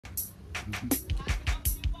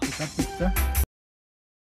Take a picture.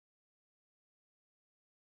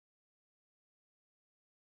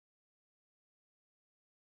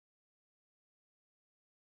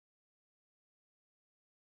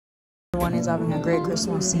 Everyone is having a great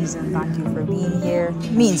Christmas season. Thank you for being here.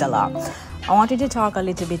 It means a lot. I wanted to talk a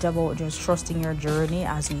little bit about just trusting your journey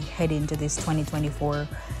as we head into this 2024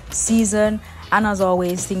 season. And as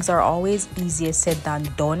always, things are always easier said than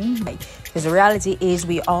done. Because the reality is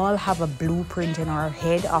we all have a blueprint in our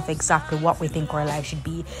head of exactly what we think our life should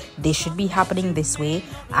be. This should be happening this way.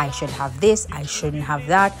 I should have this. I shouldn't have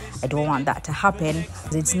that. I don't want that to happen.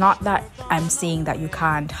 It's not that I'm saying that you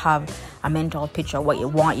can't have a mental picture of what you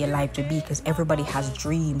want your life to be, because everybody has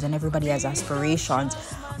dreams and everybody has aspirations.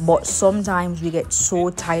 But sometimes we get so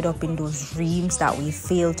tied up in those dreams that we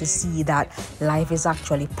fail to see that life is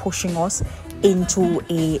actually pushing us into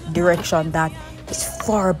a direction that is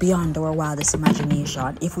far beyond our wildest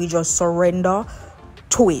imagination. If we just surrender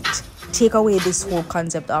to it, take away this whole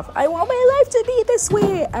concept of I want my life to be this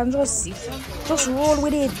way, and just roll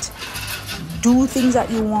with it. Do things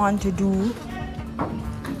that you want to do.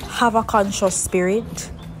 Have a conscious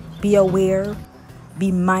spirit. Be aware.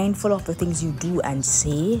 Be mindful of the things you do and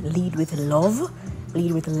say. Lead with love.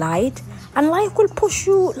 Lead with light. And life will push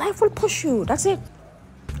you. Life will push you. That's it.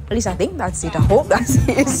 At least I think that's it. I hope that's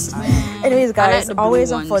it. Anyways, guys,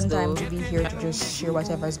 always a fun time to be here to just share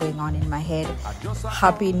whatever is going on in my head.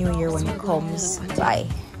 Happy New Year when it comes. Bye.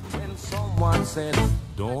 When someone said,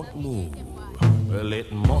 don't move, well,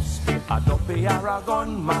 it must be a dopey or a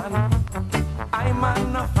gunman. I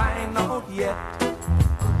man not find out yet.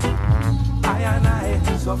 I and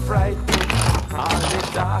I so frightened. All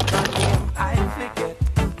the dark and game I forget.